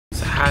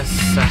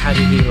how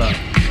do you heal up?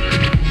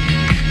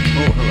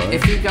 Oh, hello.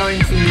 If you go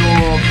into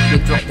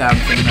the drop down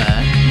thing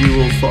there, You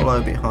will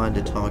follow behind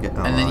a target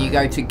ally. and then you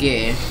go to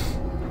gear.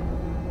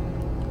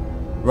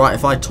 Right,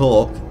 if I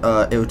talk,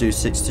 it will do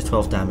 6 to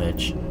 12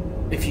 damage.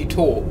 If you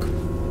talk.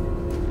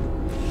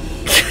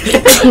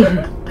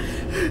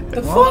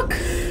 The What? fuck?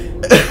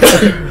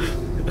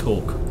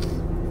 Talk.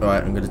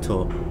 Right, I'm gonna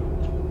talk.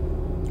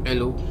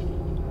 Hello.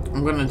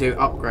 I'm gonna do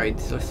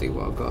upgrades. Let's see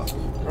what I've got.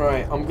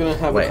 Right, I'm gonna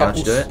have Wait, how'd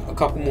you do it? a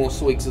couple more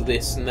swigs of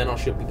this, and then I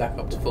should be back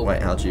up to full.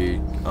 Wait, how do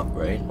you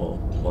upgrade? Or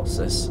what's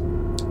this?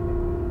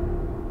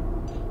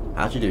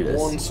 How'd you do this?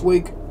 One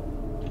swig.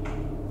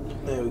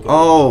 There we go.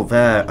 Oh,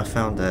 there, I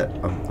found it.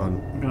 I'm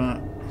I'm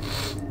gonna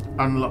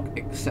unlock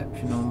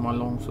exceptional on my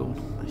longsword.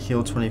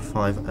 heal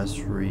 25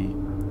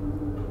 S3.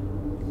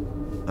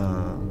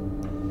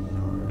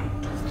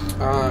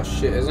 Ah,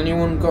 shit. Has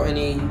anyone got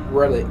any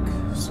relic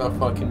stuff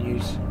I can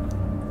use?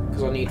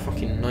 Because I need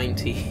fucking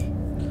 90.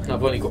 And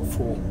I've only got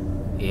 4.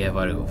 Yeah, I've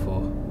only got 4.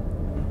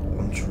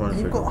 I'm trying to You've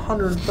figure. got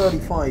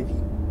 135.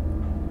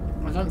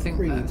 I don't think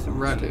Really that's a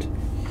relic.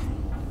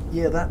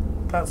 Yeah,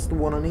 that's the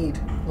one I need.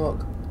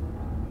 Look.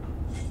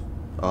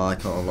 Oh, I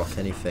can't unlock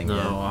anything No,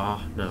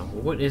 yet. no.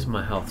 What is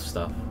my health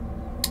stuff?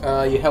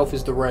 Your health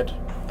is the red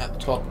at the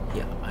top.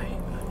 Yeah,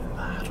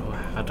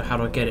 how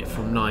do I get it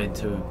from 9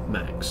 to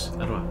max?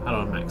 How do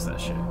I max that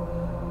shit?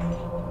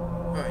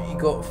 Alright, you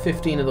got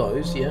 15 of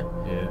those, yeah?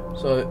 Yeah.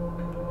 So,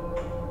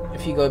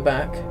 if you go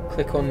back,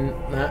 click on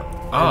that,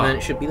 and then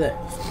it should be there.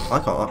 I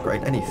can't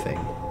upgrade anything.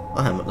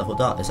 I haven't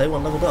leveled up. Is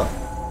anyone leveled up?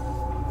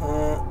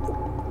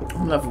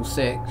 I'm level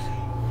 6.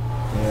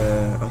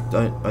 Yeah, I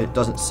don't. It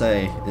doesn't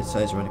say. It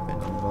says it's already been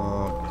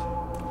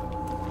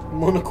unlocked.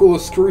 Monocle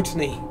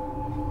scrutiny.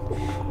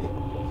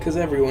 Because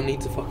everyone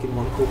needs a fucking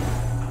monocle.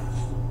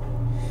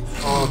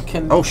 Oh,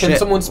 can shit.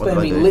 someone What spare did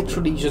I me do?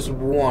 literally just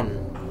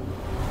one?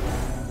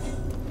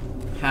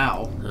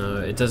 How? No,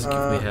 it doesn't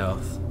give me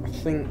health. I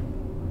think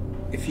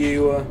if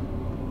you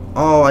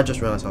Oh, I just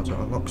realised how to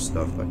unlock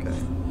stuff. Okay,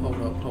 hold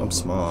up, I'm hold up.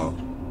 smart.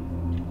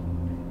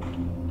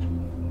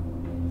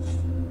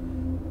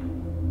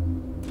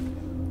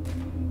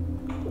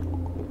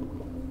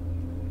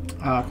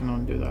 Oh, I can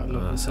undo that.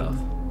 Level That's health.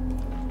 7.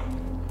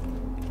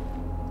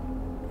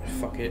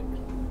 Fuck it.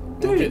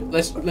 Dude,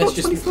 let's What's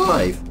just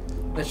 25?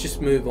 let's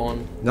just move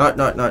on. No.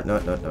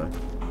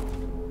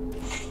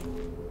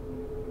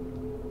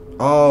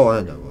 Oh,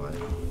 I know why.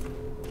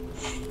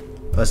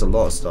 There's a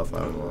lot of stuff I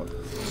unlocked.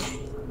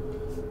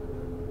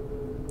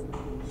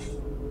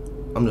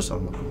 I'm just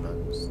unlocking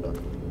random stuff.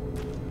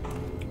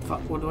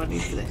 Fuck, what do I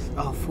need for this?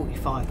 Oh,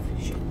 45.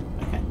 Shit.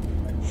 Okay.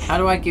 How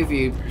do I give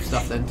you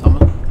stuff then,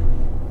 Thomas?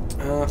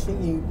 I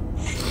think you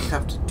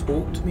have to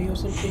talk to me or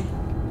something.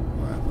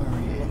 Where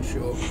are you? Not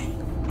sure.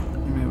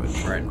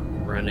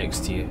 Right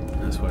next to you.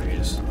 That's where he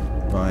is.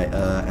 Right,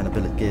 and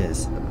ability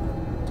gears.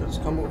 Does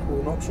it come up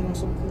with an option or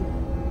something?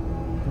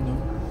 No.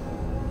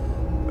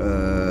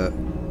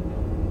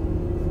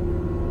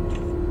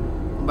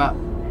 About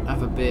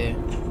have a beer.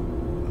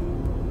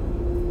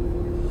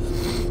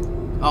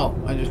 Oh,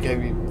 I just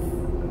gave you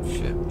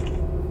shit.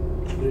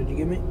 What did you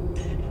give me?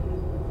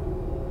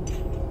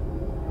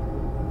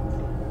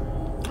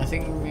 I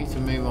think you need to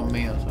move on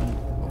me or something.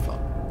 Oh fuck.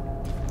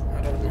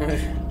 I don't know.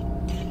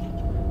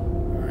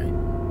 Alright.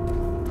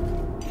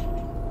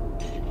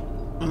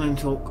 And then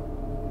talk.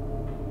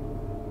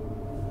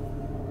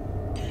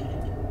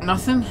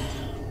 Nothing?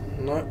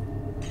 No.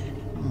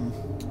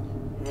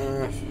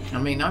 I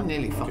mean, I'm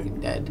nearly fucking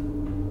dead.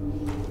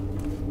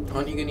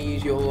 Aren't you going to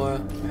use your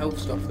health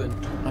stuff then?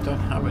 I don't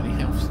have any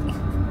health stuff.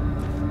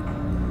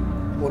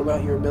 What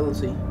about your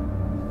ability?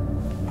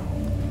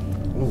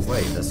 Oh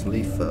wait, there's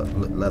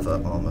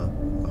leather armor.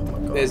 Oh my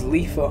god. There's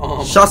leafer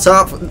armor. Shut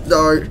up!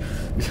 No.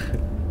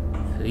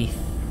 Leaf.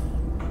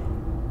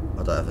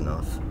 I don't have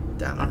enough.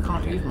 Damn it. I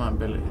can't use my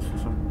abilities for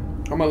some.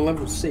 I'm at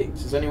level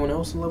 6. Is anyone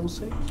else on level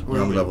 6?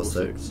 Yeah, I'm level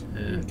 6.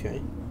 Yeah.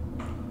 Okay.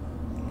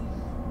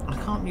 I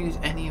can't use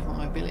any of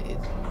my abilities.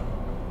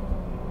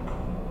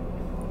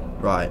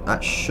 Right,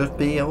 that should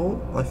be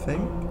all, I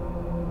think.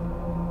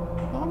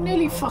 Well, I'm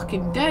nearly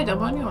fucking dead.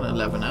 I'm only on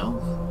 11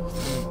 health.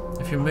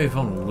 If you move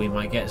on, we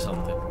might get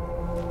something.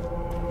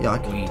 Yeah, I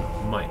can. We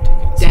might take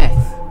it.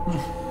 Death.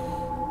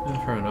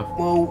 Yeah, fair enough.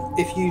 Well,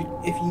 if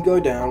you go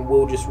down,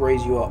 we'll just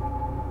raise you up.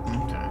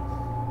 Okay.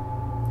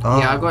 Oh,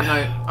 Yeah,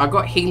 I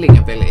got healing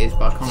abilities,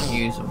 but I can't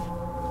use them.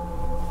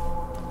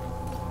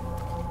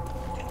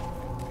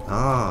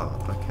 Ah,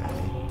 okay.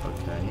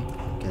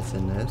 I'm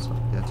getting this.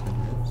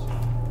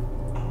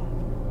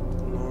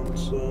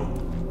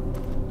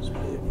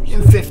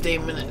 In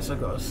 15 minutes, I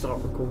got to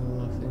start recording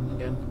my thing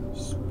again.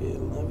 Spear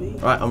levy.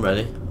 Right, I'm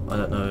ready. I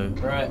don't know.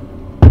 Right.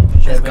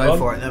 Let's go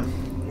for it then.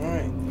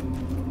 Alright.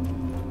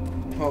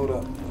 Hold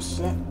up a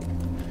sec.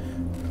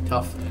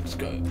 Tough. Let's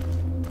go.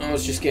 I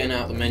was just getting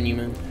out the menu,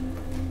 man.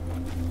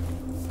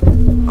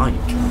 Oh,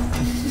 you can't.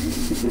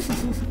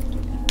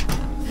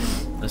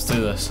 Let's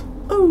do this.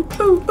 Ooh,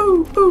 ooh,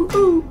 ooh, ooh,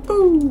 ooh,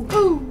 ooh,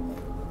 ooh.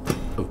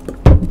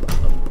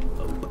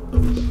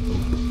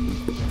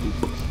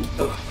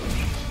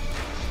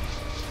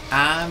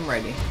 I'm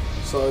ready.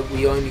 So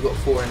we only got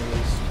 4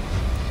 enemies.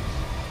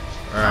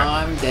 Alright.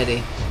 I'm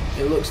deady.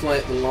 It looks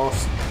like the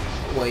last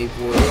wave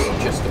was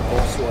just a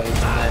boss wave,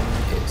 and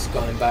then it's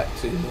going back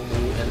to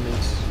normal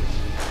enemies.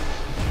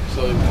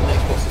 So the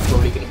next boss is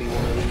probably going to be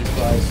one of these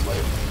guys,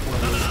 like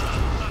one of these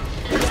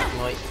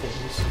light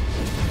things.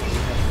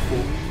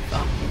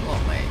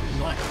 What, mate?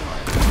 Night.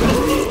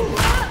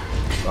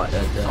 Right,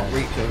 Can't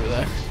reach over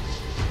there.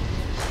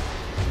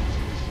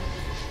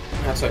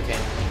 That's okay.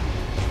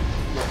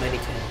 Not many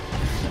can.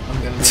 I'm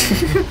gonna be.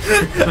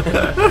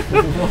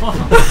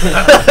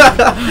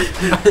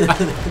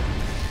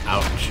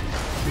 Ouch.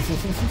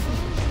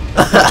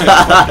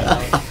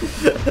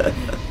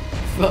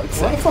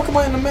 Fuck's Why the sake. fuck am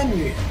I in the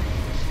menu?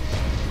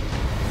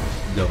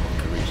 No one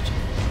can reach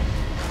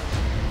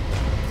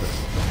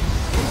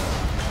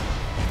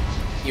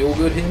you. You all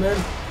good here, man?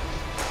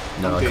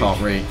 No, I Okay.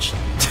 can't reach.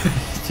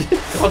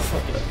 God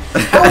fucking.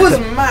 How has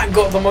Matt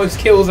got the most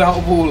kills out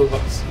of all of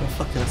us? I'm a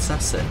fucking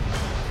assassin.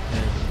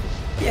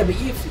 Yeah, but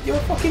you're a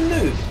fucking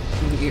noob.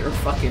 You're a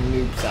fucking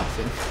noob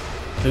assassin.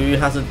 Who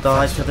hasn't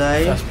died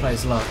today? First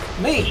plays luck.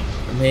 Me.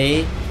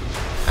 Me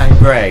and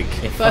Greg.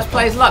 First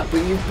play's luck,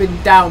 but you've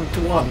been down to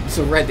once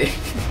already.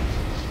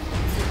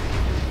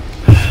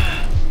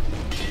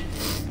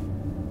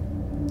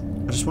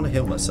 I just want to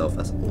heal myself,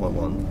 that's all I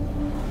want.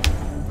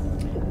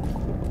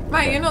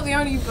 Mate, you're not the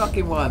only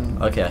fucking one.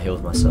 Okay, I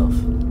healed myself.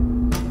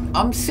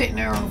 I'm sitting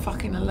there on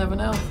fucking 11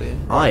 health here.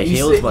 I You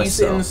healed sit in the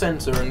myself.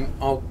 centre, and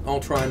I'll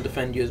try and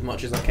defend you as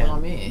much as I I'm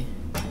can. here.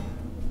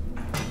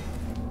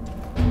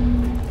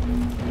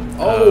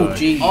 Oh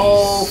jeez.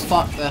 Oh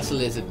fuck, that's a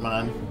lizard,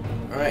 man.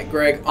 All right,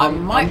 Greg. I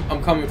I'm might-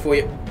 I'm coming for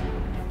you.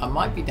 I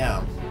might be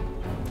down.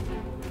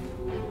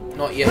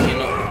 Not yet. You're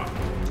not.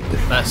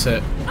 That's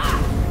it.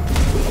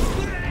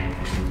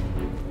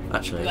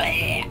 Actually,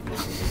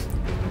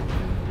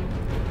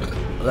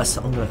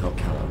 I'm gonna help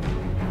Callum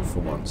for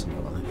once in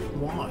my life.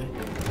 Why?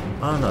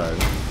 I don't know.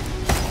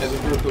 There's a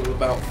group of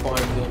about 5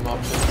 of them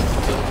up to the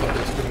top of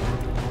the screen.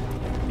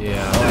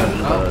 Yeah.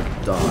 I'm gonna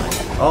die.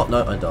 Oh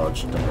no, I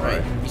dodged. Don't worry.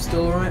 Right. You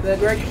still alright there,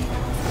 Greg?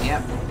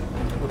 Yep.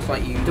 Looks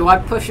like you. Do I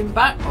push him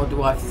back or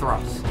do I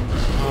thrust?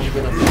 I'm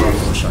gonna I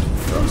thrust. wish I could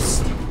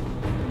thrust.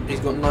 He's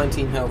got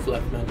 19 health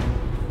left, man.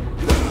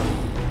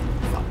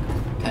 Fuck.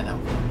 10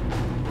 health.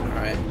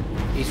 Alright.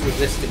 He's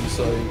resisting,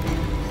 so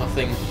I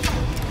think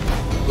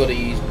we've got to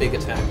use big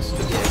attacks to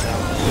get him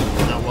out.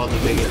 And I was a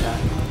big attack.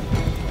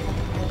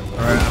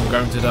 Alright, I'm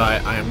going to die.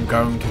 I am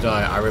going to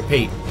die. I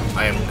repeat,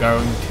 I am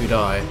going to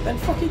die. Then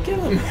fucking kill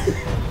him.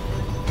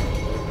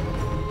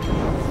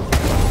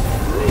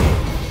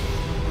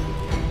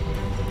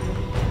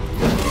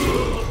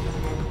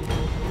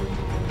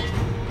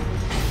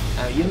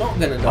 You're not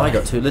gonna die. I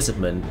got 2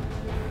 lizardmen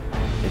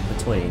in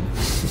between.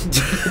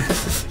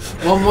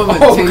 One woman,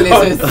 Oh, 2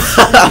 God. lizards.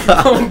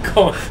 Oh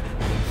god.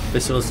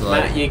 This was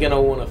like. Matt, you're gonna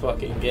wanna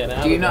fucking get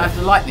out. Do you of not there. have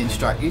the lightning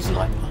strike? Use the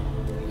lightning.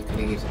 You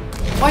can use it.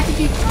 Why did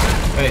you?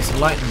 Wait, it's a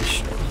lightning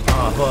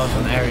oh, I thought it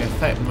was an area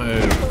effect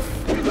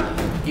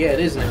move. Yeah, it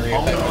is an area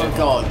Oh effect. my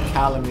god,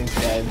 Callum is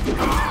dead.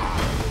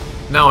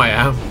 Now I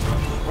am.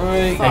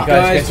 Right, Hey,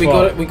 guys, guess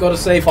what? we got to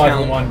save 5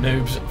 Callum. on 1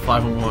 noobs.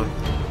 5 on 1.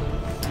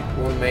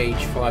 1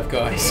 mage, 5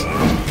 guys.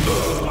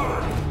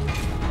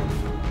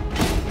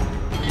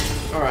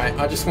 Alright,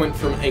 I just went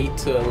from 8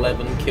 to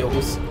 11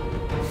 kills.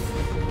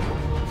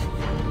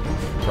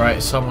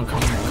 Right, someone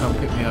come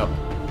pick me up.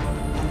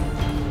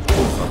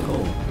 Fuck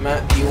all.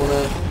 Matt, do you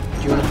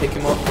wanna pick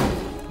him up?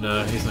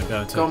 No, he's not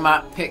going to. Go on,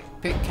 Matt. Pick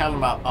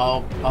Callum up.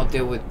 I'll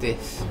deal with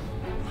this.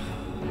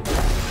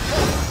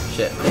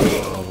 Shit.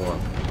 I won.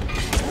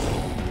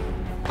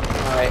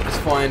 Alright, it's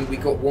fine. We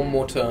got 1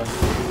 more turn.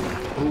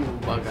 Ooh,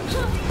 bugger.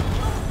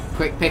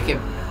 Quick, pick him.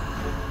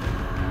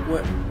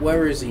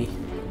 Where is he?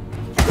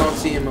 Can't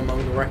see him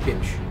among the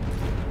wreckage.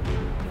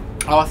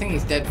 Oh, I think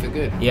he's dead for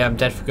good. Yeah, I'm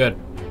dead for good.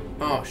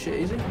 Oh shit,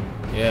 is he?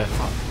 Yeah.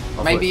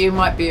 Maybe you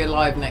might be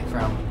alive next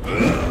round.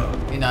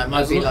 You know, it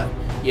might be like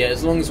Yeah,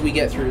 as long as we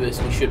get through this,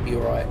 we should be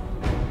alright.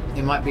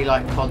 it might be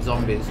like COD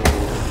zombies. Or...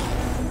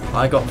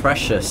 I got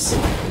precious.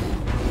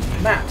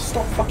 Matt,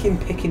 stop fucking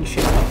picking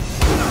shit up.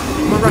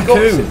 I'm a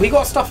raccoon. We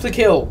got stuff to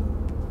kill.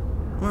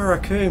 I'm a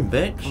raccoon,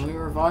 bitch. Can we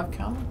revive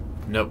Callum?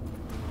 Nope.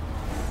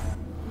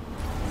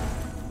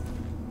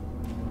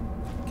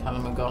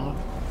 Callum and Ghana?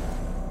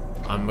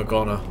 I'm a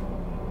goner.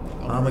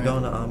 I'm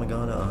a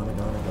gonna.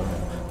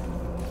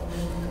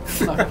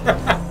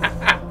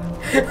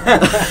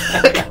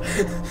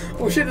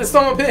 Oh shit, there's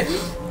some up here.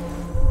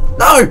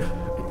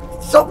 No!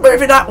 Stop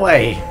moving that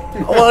way!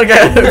 I want to go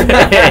over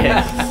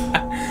here!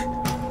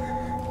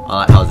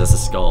 Oh, there's a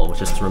skull,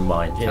 just to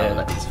remind you Yeah.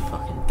 that he's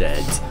fucking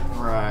dead.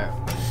 Right.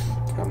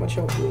 How much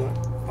health do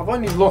I? I've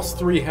only lost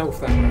 3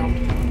 health that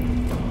round.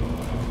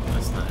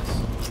 That's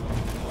nice.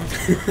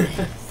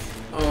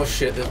 Oh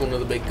shit, there's one of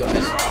the big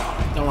guys.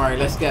 Don't worry,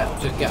 let's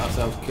just get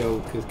ourselves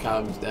killed because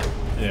Callum's dead.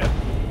 Yeah.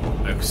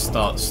 Let's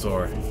start the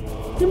story.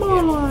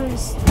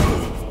 Demoralised!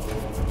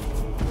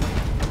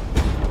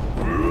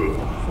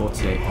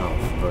 48 health,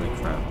 holy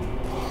crap.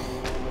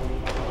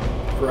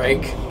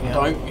 Greg. Yeah.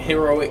 Don't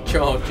heroic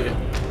charge it.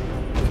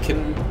 We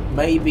can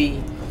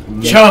maybe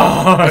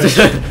Charge!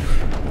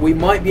 we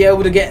might be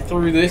able to get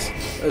through this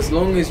as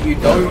long as you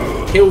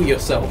don't kill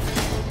yourself.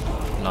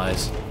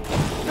 Nice.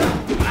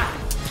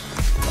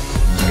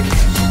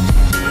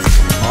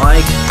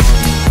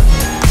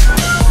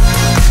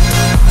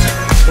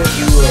 What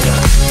you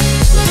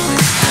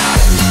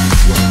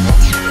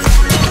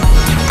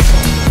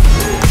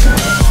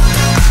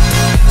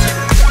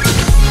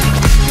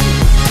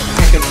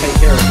I can take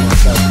care of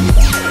myself.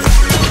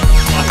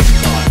 I can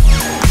die.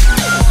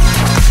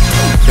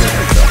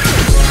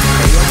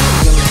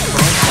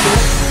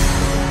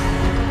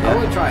 I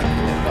would try and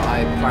kill it, but I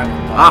primed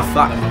on Ah,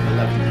 fuck. I'm on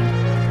 11 now.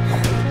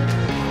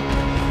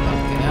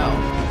 Fucking hell.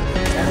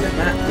 Damn it,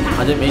 Matt.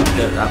 I didn't mean to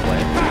do it that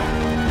way.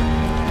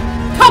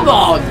 Come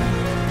on!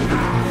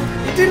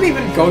 It didn't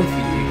even go for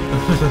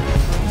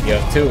you.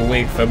 You're too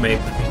weak for me.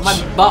 My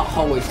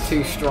butthole is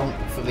too strong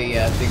for the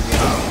thing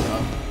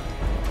behind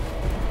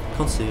me.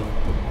 Conceal.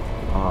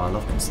 Oh, I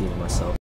love concealing myself.